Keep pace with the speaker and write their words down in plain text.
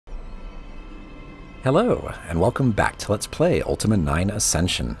Hello, and welcome back to Let's Play Ultima 9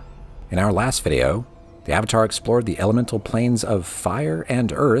 Ascension. In our last video, the Avatar explored the elemental planes of fire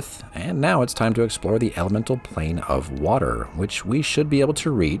and earth, and now it's time to explore the elemental plane of water, which we should be able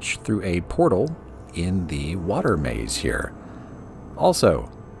to reach through a portal in the water maze here.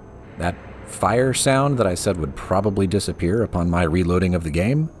 Also, that fire sound that I said would probably disappear upon my reloading of the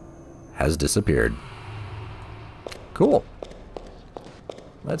game has disappeared. Cool.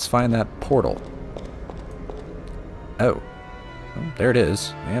 Let's find that portal. Oh, well, there it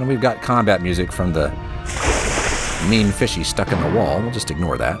is. And we've got combat music from the mean fishy stuck in the wall. We'll just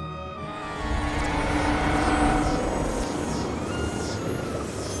ignore that.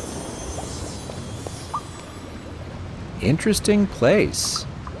 Interesting place.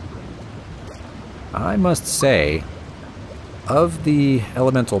 I must say, of the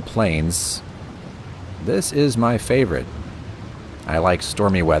elemental planes, this is my favorite. I like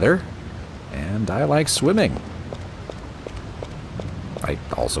stormy weather, and I like swimming. I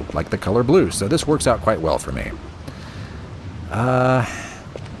also like the color blue, so this works out quite well for me. Well,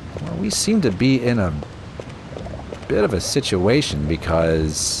 we seem to be in a bit of a situation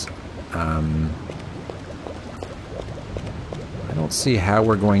because I don't see how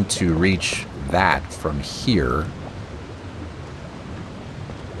we're going to reach that from here.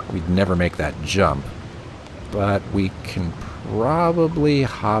 We'd never make that jump, but we can probably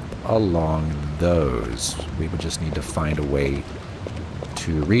hop along those. We would just need to find a way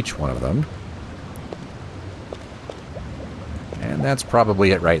to reach one of them. And that's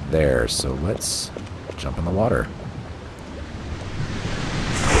probably it right there, so let's jump in the water.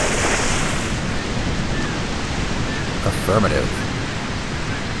 Affirmative.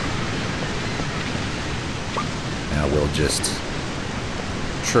 Now we'll just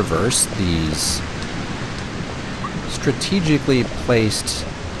traverse these strategically placed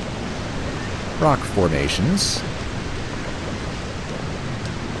rock formations.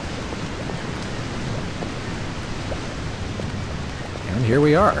 And here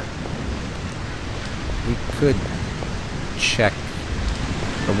we are. We could check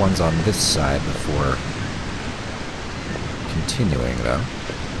the ones on this side before continuing, though.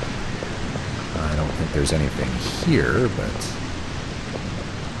 I don't think there's anything here, but...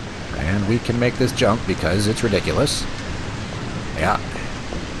 And we can make this jump because it's ridiculous. Yeah.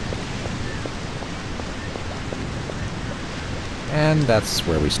 And that's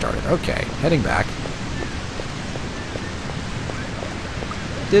where we started. Okay, heading back.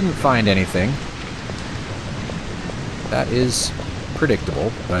 Didn't find anything. That is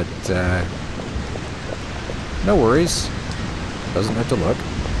predictable, but no worries. Doesn't have to look.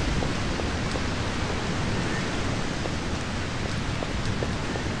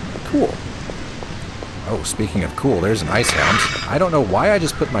 Cool. Oh, speaking of cool, there's an ice hound. I don't know why I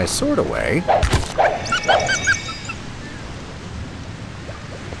just put my sword away.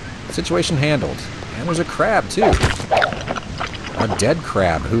 Situation handled. And there's a crab, too. A dead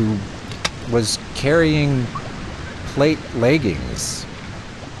crab who was carrying plate leggings.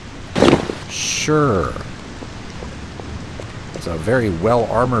 Sure. It's a very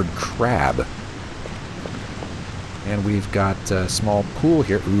well-armored crab. And we've got a small pool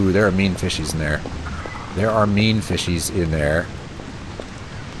here. Ooh, there are mean fishies in there. There are mean fishies in there.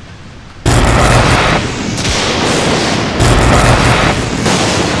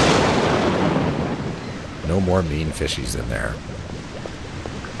 No more mean fishies in there.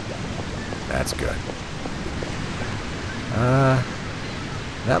 That's good.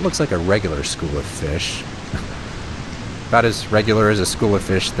 That looks like a regular school of fish. About as regular as a school of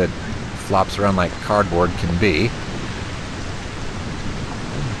fish that flops around like cardboard can be.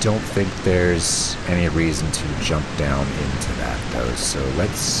 I don't think there's any reason to jump down into that, though, so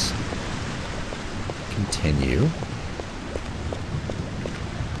let's continue.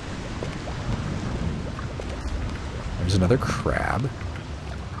 There's another crab.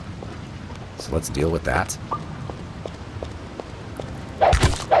 So let's deal with that.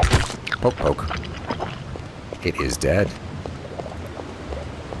 Poke, poke. It is dead.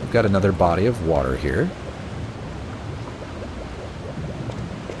 We've got another body of water here.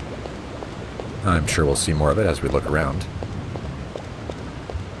 I'm sure we'll see more of it as we look around.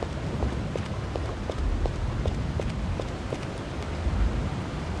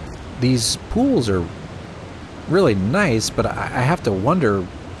 These pools are really nice, but I have to wonder,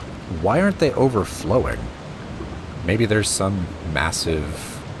 why aren't they overflowing? Maybe there's some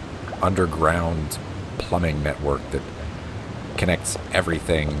massive underground plumbing network that connects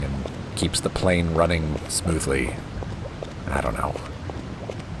everything and keeps the plane running smoothly. I don't know.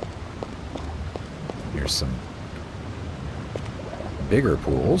 Here's some bigger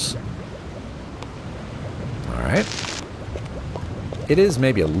pools. Alright. It is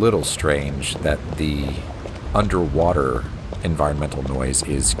maybe a little strange that the underwater environmental noise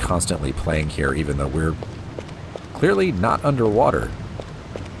is constantly playing here, even though we're clearly not underwater.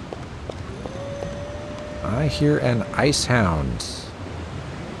 I hear an ice hound.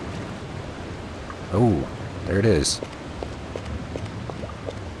 Oh, there it is.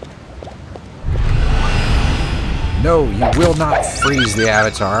 No, you will not freeze the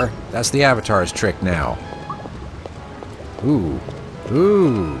avatar. That's the avatar's trick now. Ooh.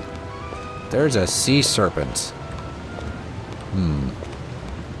 Ooh. There's a sea serpent.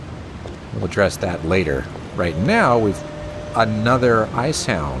 We'll address that later. Right now, we've another ice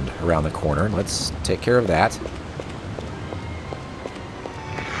hound around the corner. Let's take care of that.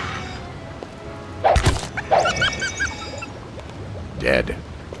 Dead.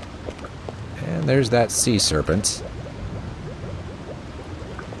 And there's that sea serpent.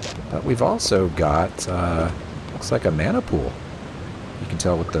 But we've also got, looks like a mana pool. You can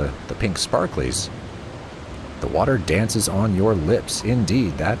tell with the pink sparklies. The water dances on your lips.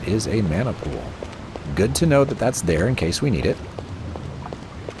 Indeed, that is a mana pool. Good to know that that's there in case we need it.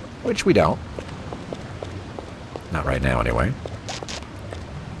 Which we don't. Not right now, anyway.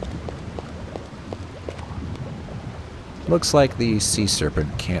 Looks like the sea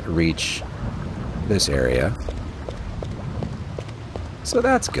serpent can't reach this area. So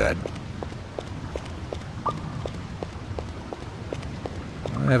that's good.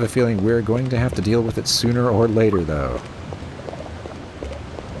 I have a feeling we're going to have to deal with it sooner or later, though.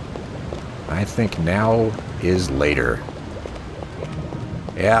 I think now is later.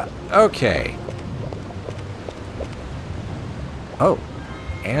 Yeah, okay. Oh,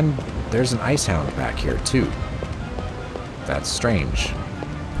 and there's an ice hound back here, too. That's strange.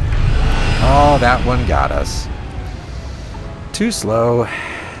 Oh, that one got us. Too slow.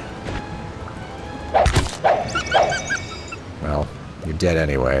 Well, you're dead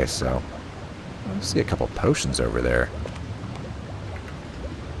anyway, so... I see a couple potions over there.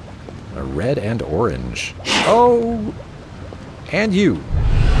 A red and orange. Oh! And you!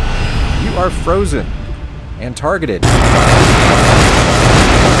 You are frozen and targeted.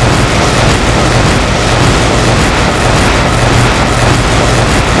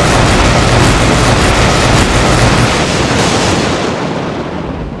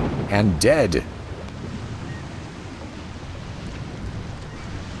 And dead.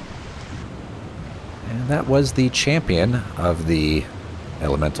 And that was the champion of the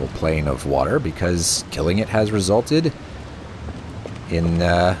elemental plane of water, because killing it has resulted in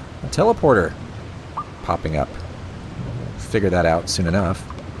a teleporter popping up. Figure that out soon enough.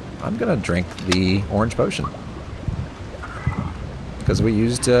 I'm gonna drink the orange potion because we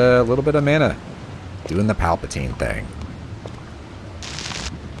used a little bit of mana doing the Palpatine thing.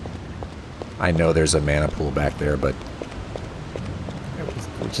 I know there's a mana pool back there, but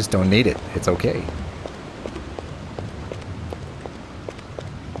we just don't need it. It's okay.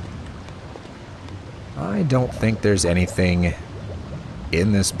 I don't think there's anything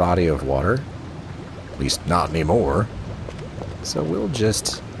in this body of water. At least not anymore. So we'll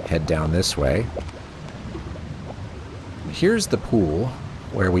just head down this way. Here's the pool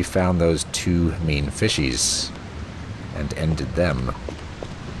where we found those two mean fishies and ended them.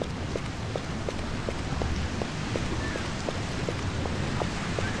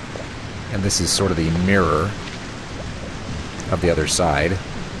 And this is sort of the mirror of the other side.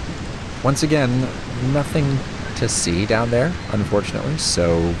 Once again, nothing to see down there, unfortunately,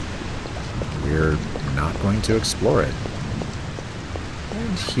 so we're not going to explore it.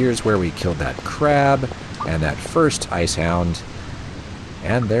 And here's where we killed that crab and that first ice hound.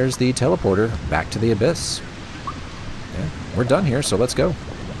 And there's the teleporter back to the abyss. Yeah, we're done here, so let's go.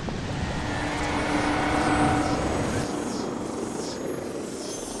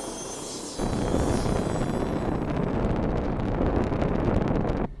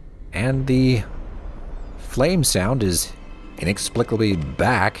 And the flame sound is inexplicably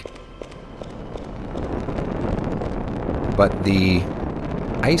back, but the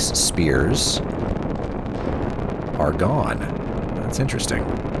ice spears are gone. That's interesting.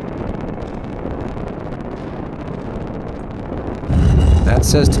 That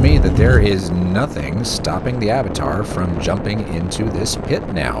says to me that there is nothing stopping the Avatar from jumping into this pit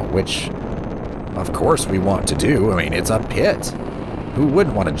now, which, of course, we want to do. I mean, it's a pit. Who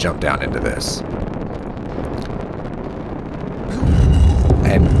wouldn't want to jump down into this?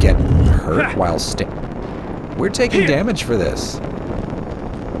 And get hurt while We're taking damage for this.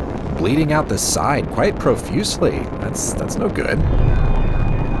 Bleeding out the side quite profusely. That's no good.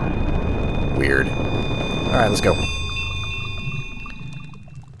 Weird. Alright, let's go.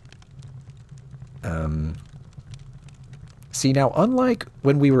 See, now, unlike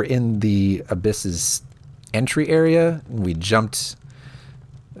when we were in the Abyss's entry area, and we jumped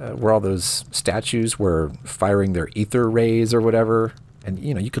where all those statues were firing their ether rays or whatever, and,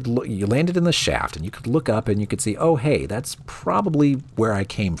 you know, you could look, you landed in the shaft, and you could look up and you could see, oh, hey, that's probably where I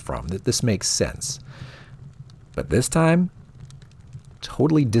came from. This makes sense. But this time,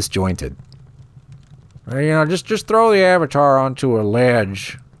 totally disjointed. You know, just throw the avatar onto a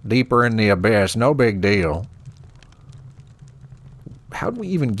ledge deeper in the abyss. No big deal. How'd we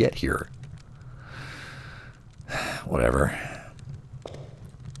even get here? Whatever.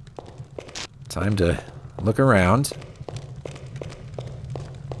 Time to look around.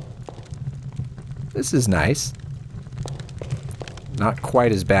 This is nice. Not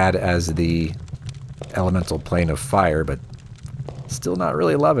quite as bad as the elemental plane of fire, but still not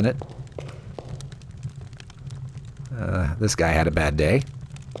really loving it. This guy had a bad day.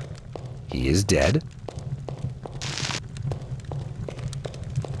 He is dead.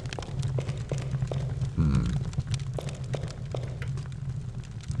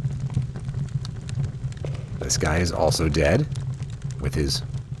 This guy is also dead with his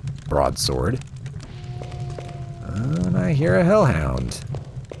broadsword. And I hear a hellhound.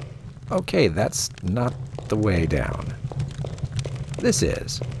 Okay, that's not the way down. This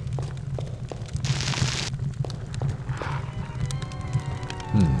is.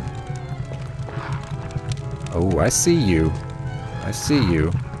 Oh, I see you. I see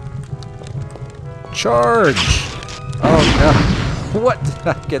you. Charge! Oh no. What did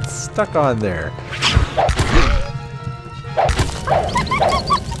I get stuck on there?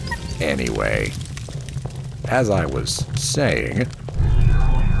 Anyway, as I was saying,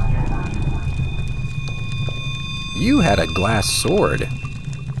 you had a glass sword.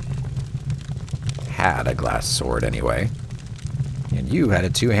 Had a glass sword, anyway. And you had a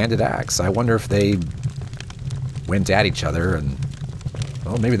two-handed axe. I wonder if they went at each other and,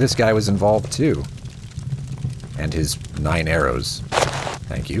 well, maybe this guy was involved too. And his 9 arrows.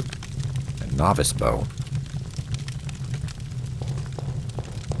 Thank you. A novice bow.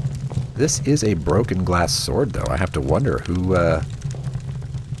 This is a broken glass sword, though. I have to wonder who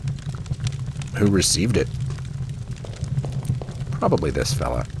received it. Probably this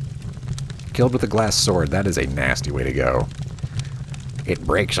fella. Killed with a glass sword. That is a nasty way to go. It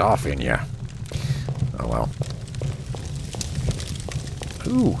breaks off in you. Oh well.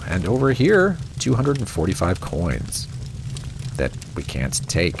 Ooh, and over here, 245 coins that we can't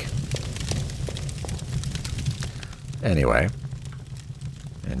take. Anyway.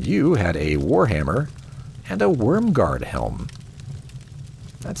 And you had a warhammer and a wormguard helm.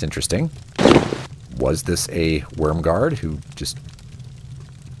 That's interesting. Was this a wormguard who just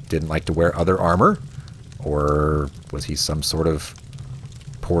didn't like to wear other armor? Or was he some sort of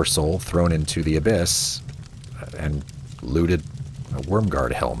poor soul thrown into the abyss and looted a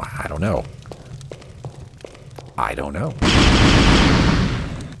wormguard helm? I don't know. I don't know.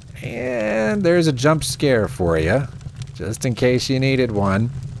 And there's a jump scare for you, just in case you needed one.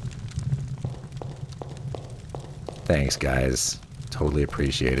 Thanks, guys. Totally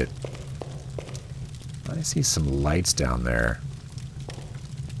appreciate it. I see some lights down there.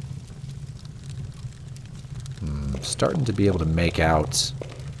 Starting to be able to make out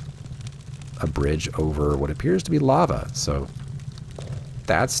a bridge over what appears to be lava, so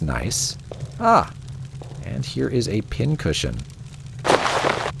that's nice. Ah, and here is a pincushion.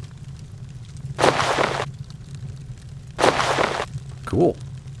 Cool.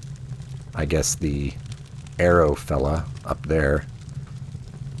 I guess the arrow fella up there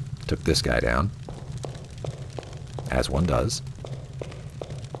took this guy down, as one does.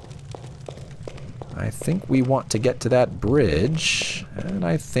 I think we want to get to that bridge, and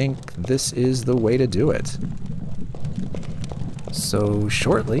I think this is the way to do it. So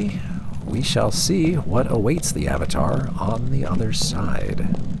shortly, we shall see what awaits the Avatar on the other side.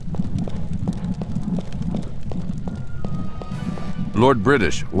 Lord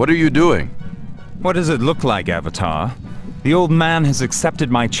British, what are you doing? What does it look like, Avatar? The old man has accepted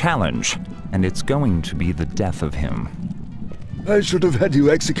my challenge, and it's going to be the death of him. I should have had you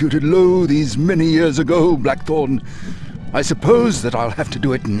executed low these many years ago, Blackthorn. I suppose that I'll have to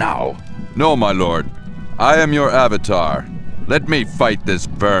do it now. No, my lord. I am your avatar. Let me fight this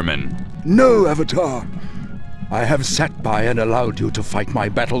vermin. No, Avatar. I have sat by and allowed you to fight my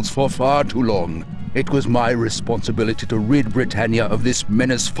battles for far too long. It was my responsibility to rid Britannia of this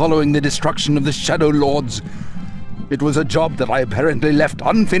menace following the destruction of the Shadow Lords. It was a job that I apparently left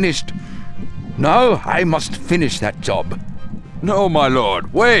unfinished. Now I must finish that job. No, my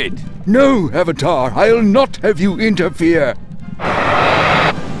lord, wait! No, Avatar, I'll not have you interfere!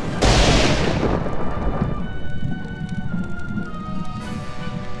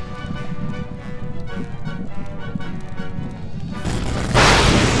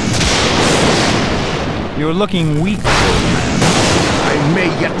 You're looking weak, old man. I may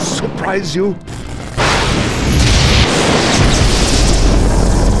yet surprise you.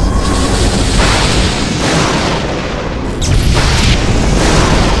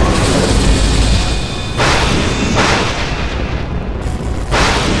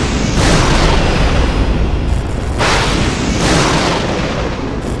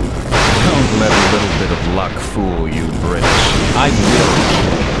 Don't let a little bit of luck fool you, British. I will.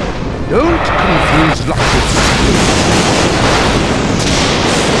 Don't confuse luck with skill.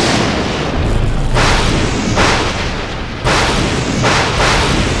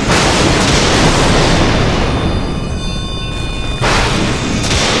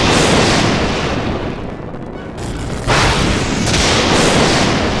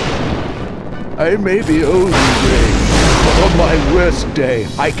 I may be old and gray, but on my worst day,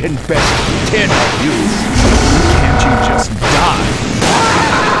 I can best 10 of you. Can't you just die?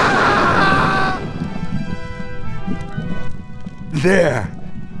 There,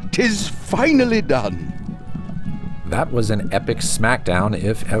 'tis finally done. That was an epic smackdown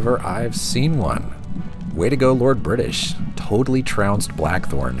if ever I've seen one. Way to go, Lord British. Totally trounced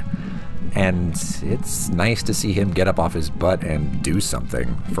Blackthorn. And it's nice to see him get up off his butt and do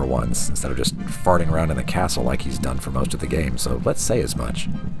something for once, instead of just farting around in the castle like he's done for most of the game, so let's say as much.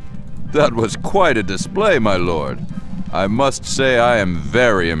 That was quite a display, my lord. I must say I am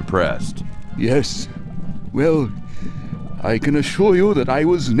very impressed. Yes. Well, I can assure you that I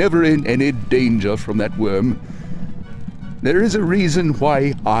was never in any danger from that worm. There is a reason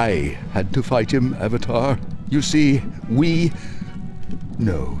why I had to fight him, Avatar. You see,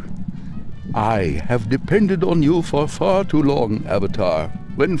 I have depended on you for far too long, Avatar.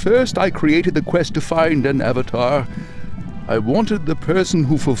 When first I created the quest to find an Avatar, I wanted the person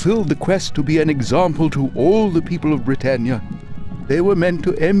who fulfilled the quest to be an example to all the people of Britannia. They were meant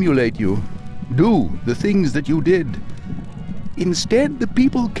to emulate you, do the things that you did. Instead, the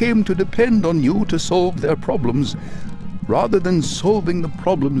people came to depend on you to solve their problems, rather than solving the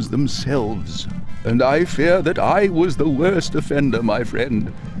problems themselves. And I fear that I was the worst offender, my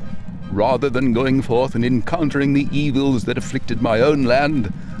friend. Rather than going forth and encountering the evils that afflicted my own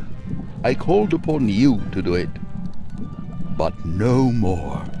land, I called upon you to do it. But no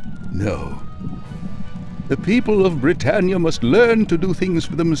more. No. The people of Britannia must learn to do things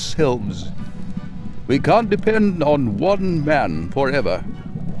for themselves. We can't depend on one man forever.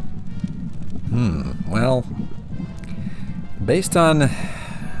 Well, based on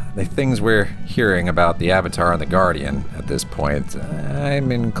the things we're hearing about the Avatar and the Guardian at this point, I'm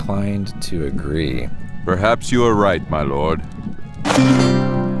inclined to agree. Perhaps you are right, my lord.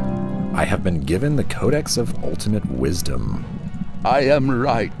 I have been given the Codex of Ultimate Wisdom. I am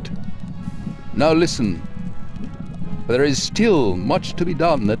right. Now listen. There is still much to be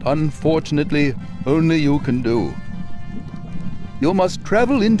done that unfortunately only you can do. You must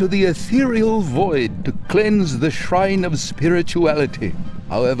travel into the ethereal void to cleanse the shrine of spirituality.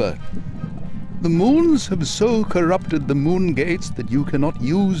 However, the moons have so corrupted the moon gates that you cannot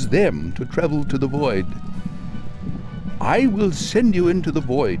use them to travel to the void. I will send you into the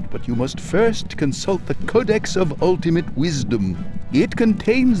void, but you must first consult the Codex of Ultimate Wisdom. It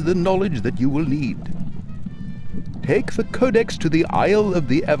contains the knowledge that you will need. Take the Codex to the Isle of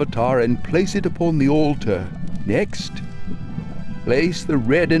the Avatar and place it upon the altar. Next, place the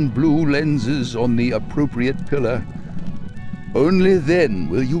red and blue lenses on the appropriate pillar. Only then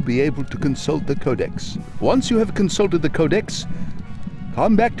will you be able to consult the Codex. Once you have consulted the Codex,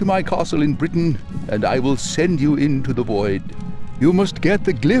 come back to my castle in Britain, and I will send you into the void. You must get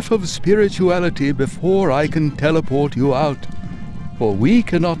the Glyph of Spirituality before I can teleport you out, for we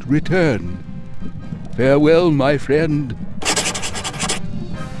cannot return. Farewell, my friend.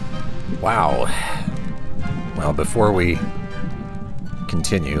 Wow. Well, before we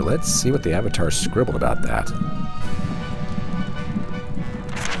continue, let's see what the Avatar scribbled about that.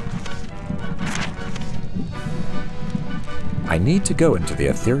 I need to go into the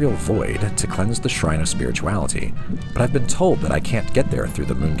ethereal void to cleanse the Shrine of Spirituality, but I've been told that I can't get there through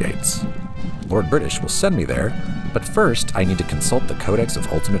the moon gates. Lord British will send me there, but first I need to consult the Codex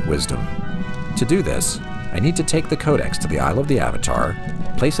of Ultimate Wisdom. To do this, I need to take the Codex to the Isle of the Avatar,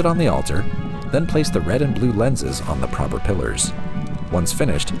 place it on the altar, then place the red and blue lenses on the proper pillars. Once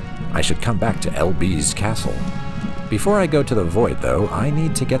finished, I should come back to LB's castle. Before I go to the void, though, I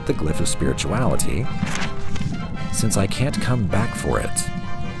need to get the Glyph of Spirituality, since I can't come back for it.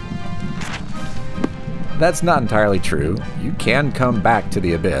 That's not entirely true. You can come back to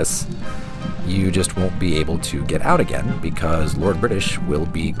the Abyss. You just won't be able to get out again because Lord British will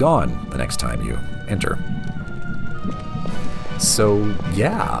be gone the next time you enter. So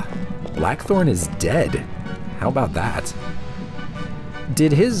yeah, Blackthorn is dead. How about that?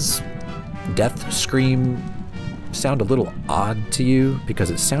 Did his death scream sound a little odd to you? Because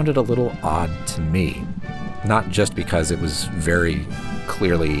it sounded a little odd to me. Not just because it was very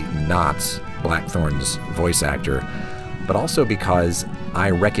clearly not Blackthorn's voice actor, but also because I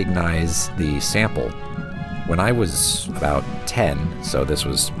recognize the sample. When I was about 10, so this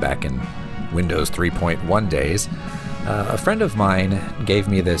was back in Windows 3.1 days, a friend of mine gave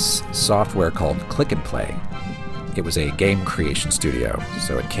me this software called Click and Play. It was a game creation studio,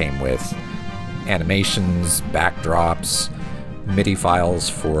 so it came with animations, backdrops, MIDI files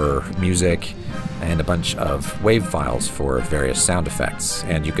for music, and a bunch of wave files for various sound effects.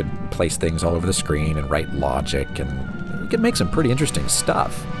 And you could place things all over the screen and write logic, and you could make some pretty interesting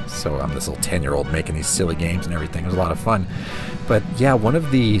stuff. So I'm this little 10-year-old making these silly games and everything. It was a lot of fun. But yeah, one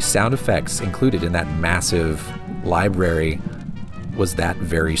of the sound effects included in that massive library was that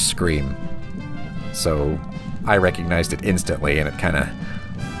very scream. So I recognized it instantly, and it kind of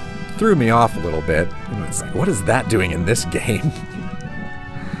threw me off a little bit. And it's like, what is that doing in this game?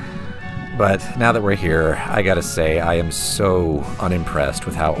 But now that we're here, I gotta say, I am so unimpressed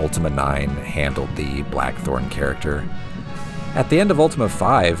with how Ultima 9 handled the Blackthorn character. At the end of Ultima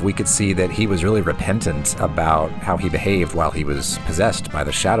 5, we could see that he was really repentant about how he behaved while he was possessed by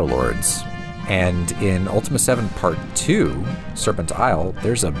the Shadow Lords. And in Ultima 7 Part 2, Serpent Isle,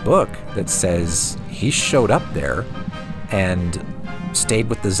 there's a book that says he showed up there and stayed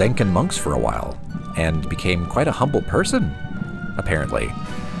with the Zenkan monks for a while, and became quite a humble person, apparently.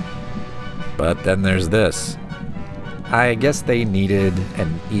 But then there's this. I guess they needed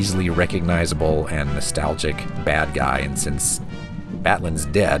an easily recognizable and nostalgic bad guy, and since Batlin's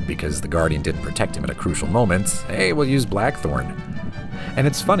dead because the Guardian didn't protect him at a crucial moment, hey, we'll use Blackthorn. And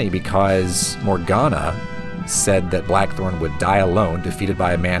it's funny because Morgana said that Blackthorn would die alone, defeated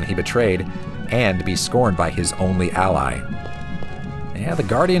by a man he betrayed, and be scorned by his only ally. Yeah, the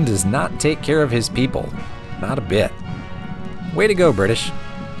Guardian does not take care of his people. Not a bit. Way to go, British.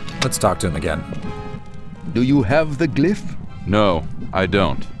 Let's talk to him again. Do you have the glyph? No, I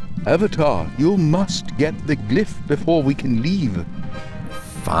don't. Avatar, you must get the glyph before we can leave.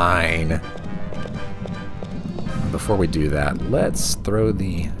 Fine. Before we do that, let's throw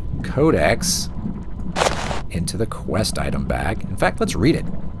the Codex into the quest item bag. In fact, let's read it.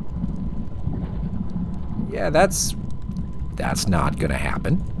 Yeah, that's not gonna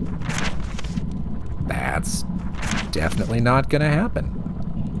happen. That's definitely not gonna happen.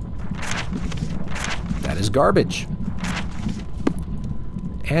 That is garbage.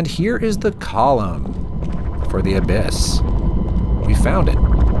 And here is the column for the Abyss. We found it.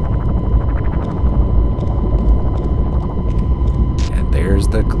 And there's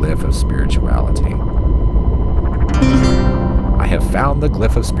the Glyph of Spirituality. I have found the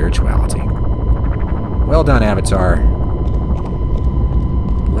Glyph of Spirituality. Well done, Avatar.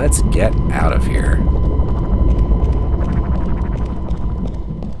 Let's get out of here.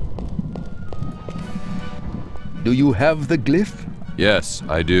 Do you have the glyph? Yes,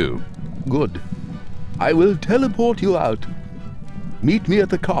 I do. Good. I will teleport you out. Meet me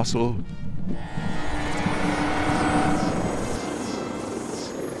at the castle.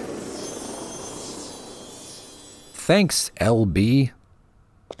 Thanks, LB.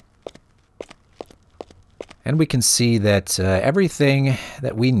 And we can see that everything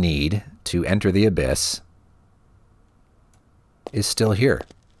that we need to enter the Abyss is still here.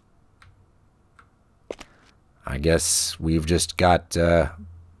 I guess we've just got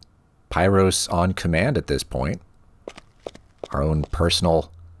Pyros on command at this point. Our own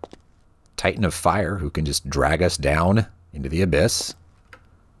personal Titan of Fire who can just drag us down into the Abyss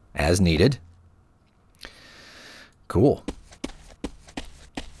as needed. Cool.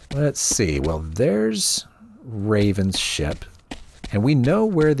 Let's see. Well, there's Raven's ship, and we know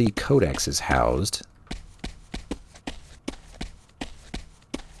where the Codex is housed.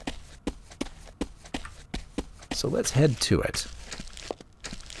 So let's head to it.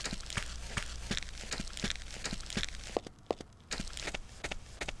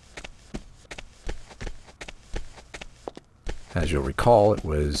 As you'll recall, it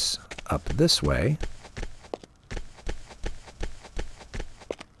was up this way,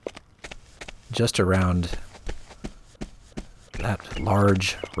 just around that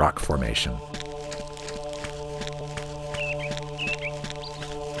large rock formation.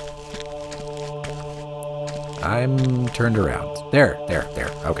 I'm turned around. There.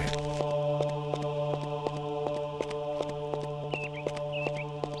 Okay.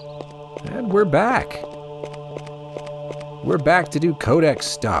 And we're back. We're back to do Codex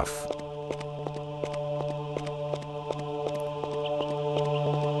stuff.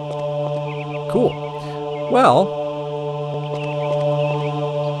 Cool. Well,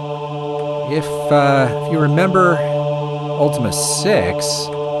 if you remember Ultima 6,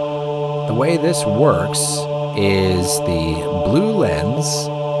 the way this works is the blue lens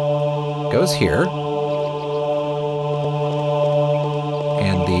goes here,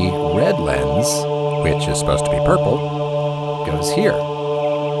 and the red lens, which is supposed to be purple, goes here,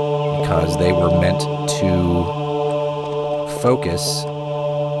 because they were meant to focus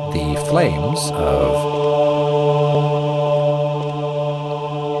the flames of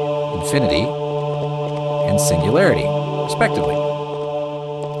infinity and singularity, respectively.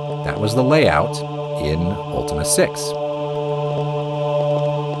 That was the layout in Ultima 6.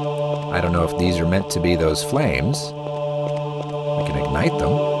 I don't know if these are meant to be those flames. I can ignite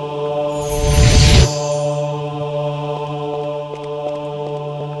them.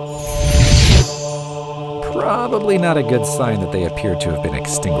 Probably not a good sign that they appear to have been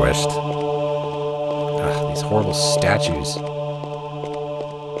extinguished. Ugh, these horrible statues.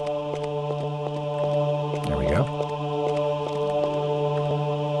 There we go.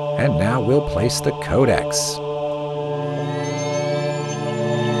 And now we'll place the Codex.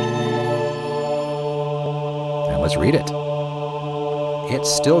 And let's read it. It's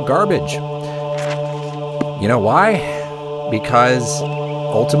still garbage. You know why? Because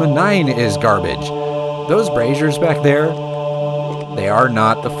Ultima 9 is garbage. Those braziers back there, they are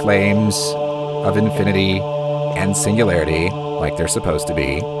not the flames of infinity and singularity like they're supposed to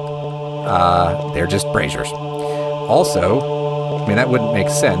be. They're just braziers. Also, I mean, that wouldn't make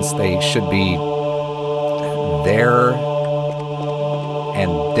sense. They should be there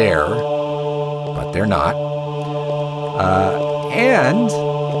and there, but they're not. And,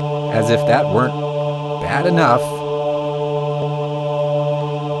 as if that weren't bad enough,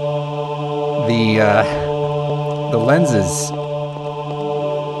 the lenses,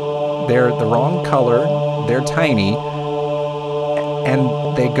 they're the wrong color, they're tiny, and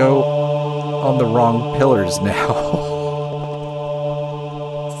they go on the wrong pillars now.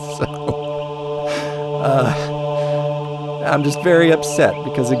 So, I'm just very upset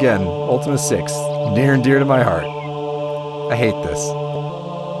because, again, Ultima 6, near and dear to my heart. I hate this.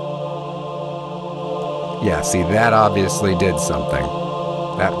 Yeah, see, that obviously did something.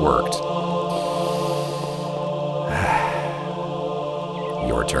 That worked.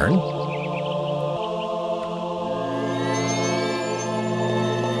 Your turn.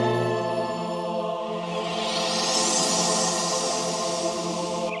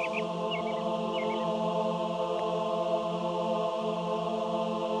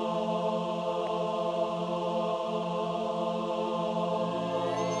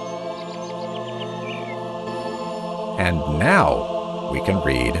 And now we can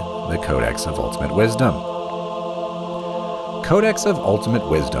read the Codex of Ultimate Wisdom. Codex of Ultimate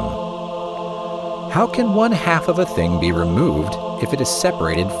Wisdom. How can one half of a thing be removed if it is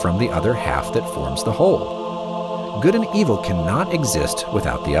separated from the other half that forms the whole? Good and evil cannot exist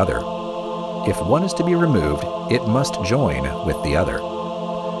without the other. If one is to be removed, it must join with the other.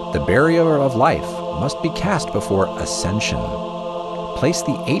 The barrier of life must be cast before Ascension. Place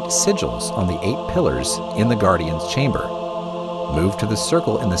the 8 sigils on the 8 pillars in the Guardian's chamber. Move to the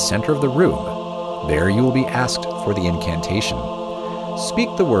circle in the center of the room. There you will be asked for the incantation.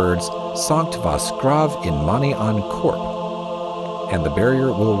 Speak the words Sanct Vas Grav in Mani an Corp, and the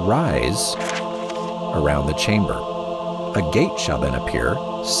barrier will rise around the chamber. A gate shall then appear,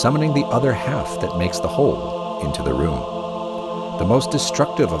 summoning the other half that makes the whole into the room. The most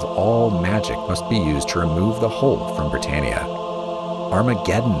destructive of all magic must be used to remove the whole from Britannia.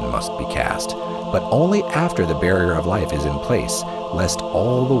 Armageddon must be cast, but only after the barrier of life is in place, lest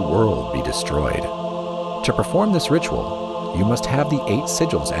all the world be destroyed. To perform this ritual, you must have the 8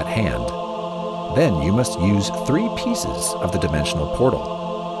 sigils at hand. Then you must use 3 pieces of the dimensional portal.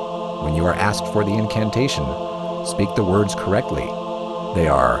 When you are asked for the incantation, speak the words correctly. They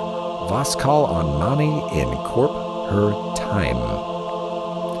are Vaskal on Mani in Corp her time.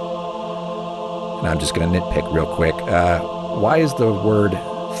 And I'm just going to nitpick real quick. Why is the word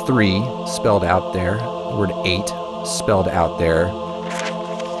 3 spelled out there, the word 8 spelled out there,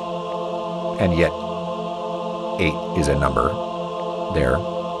 and yet 8 is a number there,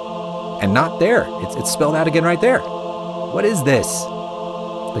 and not there? It's spelled out again right there. What is this?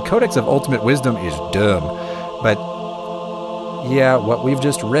 The Codex of Ultimate Wisdom is dumb, but yeah, what we've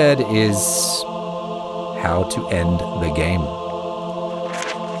just read is how to end the game.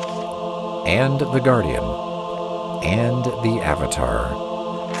 And the Guardian. And the Avatar.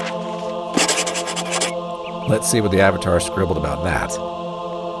 Let's see what the Avatar scribbled about that.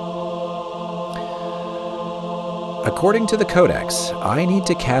 According to the Codex, I need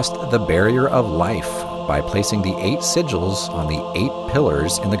to cast the Barrier of Life by placing the 8 sigils on the 8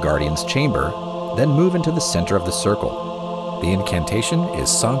 pillars in the Guardian's chamber, then move into the center of the circle. The incantation is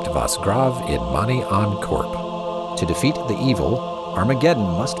Sanct Vas Grav in Mani An Corp. To defeat the evil, Armageddon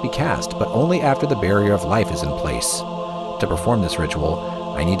must be cast, but only after the Barrier of Life is in place. To perform this ritual,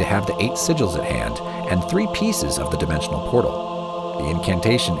 I need to have the 8 sigils at hand and 3 pieces of the dimensional portal. The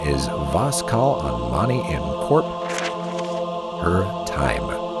incantation is Vas Kal An Mani An Corp. Her time.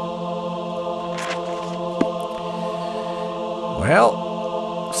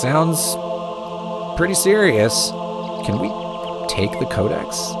 Well, sounds pretty serious. Can we take the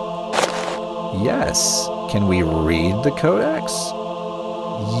Codex? Yes. Can we read the Codex?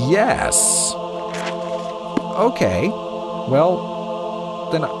 Yes. Okay. Well,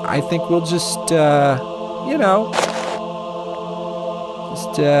 then I think we'll just,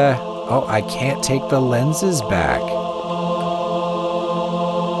 oh, I can't take the lenses back.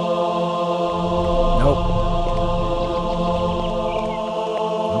 Nope.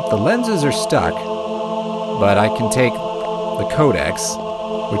 The lenses are stuck, but I can take the Codex,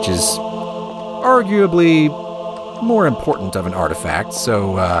 which is arguably more important of an artifact,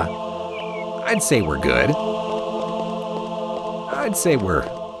 so I'd say we're good. I'd say we're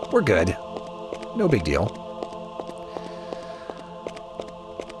good. No big deal.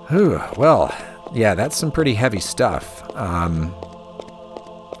 Whew, well, yeah, that's some pretty heavy stuff.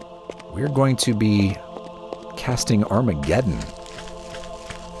 We're going to be casting Armageddon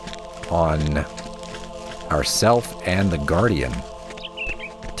on ourself and the Guardian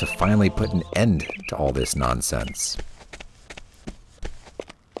to finally put an end to all this nonsense.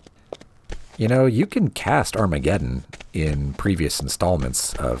 You know, you can cast Armageddon in previous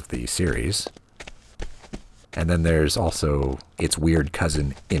installments of the series. And then there's also its weird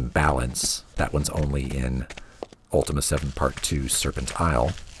cousin, Imbalance. That one's only in Ultima 7 Part 2, Serpent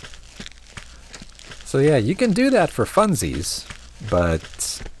Isle. So yeah, you can do that for funsies,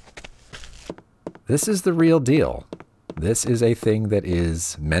 but this is the real deal. This is a thing that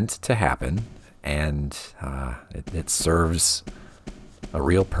is meant to happen, and it serves a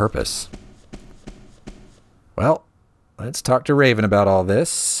real purpose. Well, let's talk to Raven about all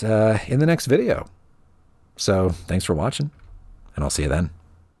this in the next video. So, thanks for watching, and I'll see you then.